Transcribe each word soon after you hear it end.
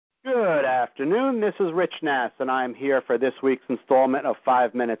afternoon. This is Rich Nass, and I'm here for this week's installment of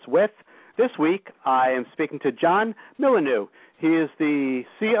 5 Minutes With. This week, I am speaking to John Molyneux. He is the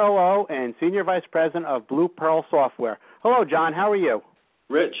COO and Senior Vice President of Blue Pearl Software. Hello, John. How are you?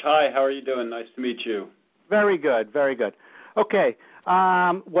 Rich, hi. How are you doing? Nice to meet you. Very good, very good. Okay,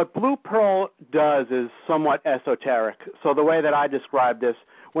 what Blue Pearl does is somewhat esoteric. So the way that I describe this,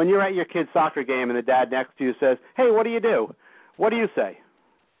 when you're at your kid's soccer game and the dad next to you says, "Hey, what do? What do you say?"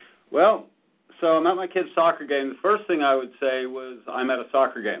 Well, so I'm at my kid's soccer game. The first thing I would say was I'm at a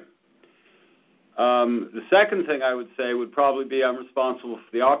soccer game. The second thing I would say would probably be I'm responsible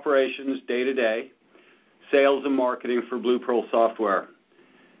for the operations day-to-day, sales and marketing for Blue Pearl Software.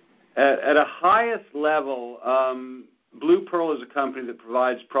 At a highest level, Blue Pearl is a company that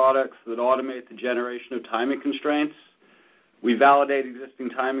provides products that automate the generation of timing constraints. We validate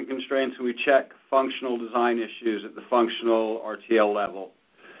existing timing constraints, and we check functional design issues at the functional RTL level.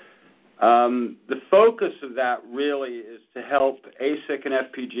 The focus of that really is to help ASIC and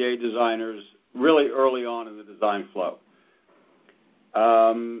FPGA designers really early on in the design flow.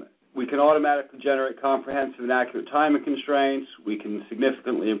 We can automatically generate comprehensive and accurate timing constraints. We can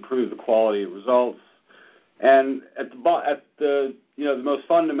significantly improve the quality of results. And at the most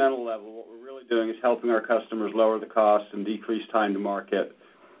fundamental level, what we're really doing is helping our customers lower the cost and decrease time to market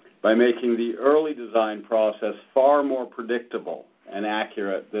by making the early design process far more predictable and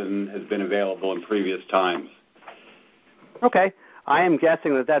accurate than has been available in previous times. Okay. I am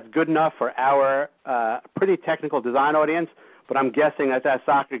guessing that that's good enough for our pretty technical design audience, but I'm guessing at that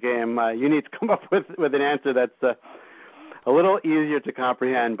soccer game you need to come up with an answer that's a little easier to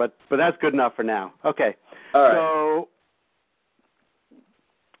comprehend, but that's good enough for now. Okay. All right. So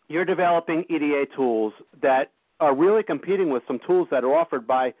you're developing EDA tools that are really competing with some tools that are offered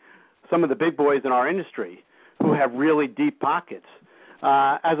by some of the big boys in our industry who have really deep pockets.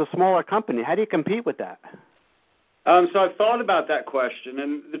 As a smaller company, how do you compete with that? So I've thought about that question,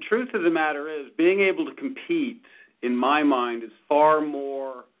 and the truth of the matter is being able to compete, in my mind, is far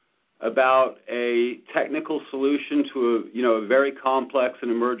more about a technical solution to a very complex and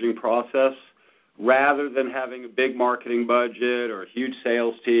emerging process rather than having a big marketing budget or a huge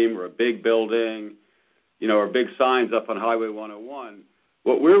sales team or a big building, or big signs up on Highway 101.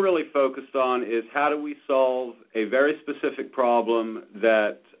 What we're really focused on is how do we solve a very specific problem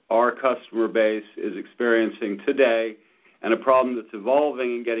that our customer base is experiencing today, and a problem that's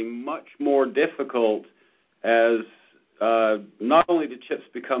evolving and getting much more difficult as not only do chips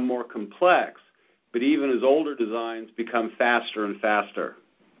become more complex, but even as older designs become faster and faster.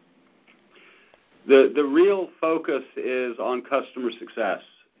 The real focus is on customer success,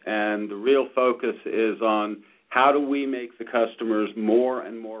 and the real focus is on how do we make the customers more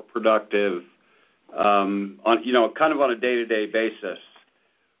and more productive on a day-to-day basis.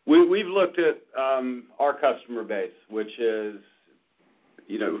 We've looked at our customer base, which is,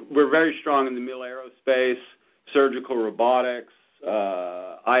 we're very strong in the mil-aerospace, surgical robotics,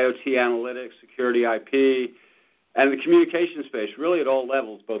 IoT analytics, security IP, and the communication space, really at all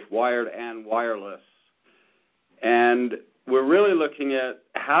levels, both wired and wireless. And we're really looking at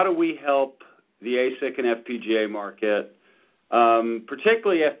how do we help the ASIC and FPGA market,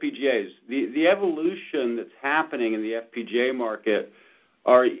 particularly FPGAs. The evolution that's happening in the FPGA market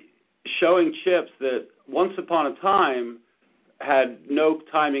are showing chips that once upon a time had no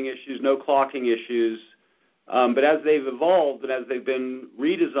timing issues, no clocking issues, but as they've evolved and as they've been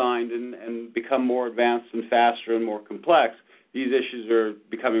redesigned and become more advanced and faster and more complex, these issues are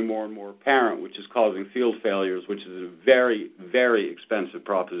becoming more and more apparent, which is causing field failures, which is a very, very expensive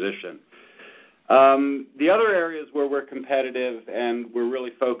proposition. The other areas where we're competitive and we're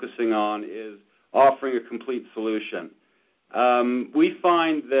really focusing on is offering a complete solution. We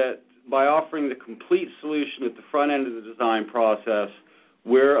find that by offering the complete solution at the front end of the design process,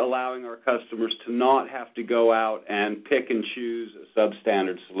 we're allowing our customers to not have to go out and pick and choose a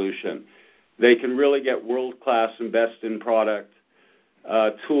substandard solution. They can really get world-class and best-in-product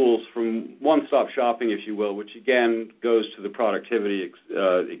tools from one-stop shopping, if you will, which again goes to the productivity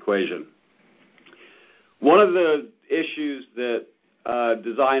equation. One of the issues that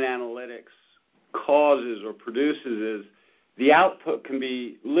design analytics causes or produces is the output can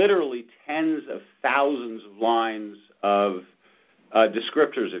be literally tens of thousands of lines of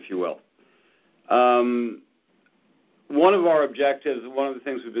descriptors, if you will. One of our objectives, and one of the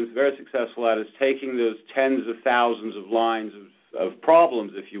things we've been very successful at, is taking those tens of thousands of lines of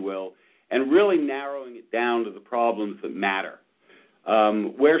problems, if you will, and really narrowing it down to the problems that matter.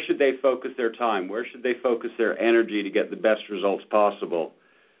 Where should they focus their time? Where should they focus their energy to get the best results possible?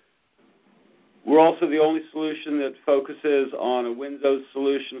 We're also the only solution that focuses on a Windows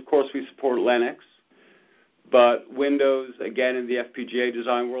solution. Of course, we support Linux, but Windows, again, in the FPGA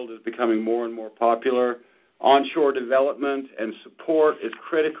design world, is becoming more and more popular. Onshore development and support is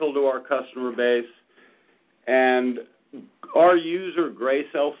critical to our customer base. And our user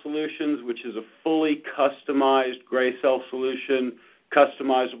Gracell solutions, which is a fully customized Gracell solution,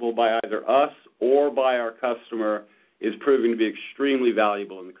 customizable by either us or by our customer, is proving to be extremely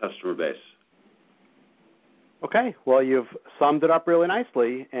valuable in the customer base. Okay, well, you've summed it up really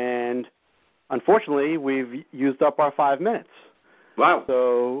nicely, and unfortunately, we've used up our 5 minutes. Wow.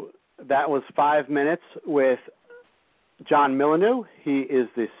 So that was 5 minutes with John Molyneux. He is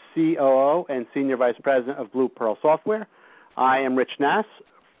the COO and Senior Vice President of Blue Pearl Software. I am Rich Nass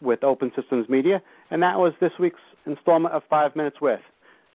with Open Systems Media, and that was this week's installment of 5 Minutes With.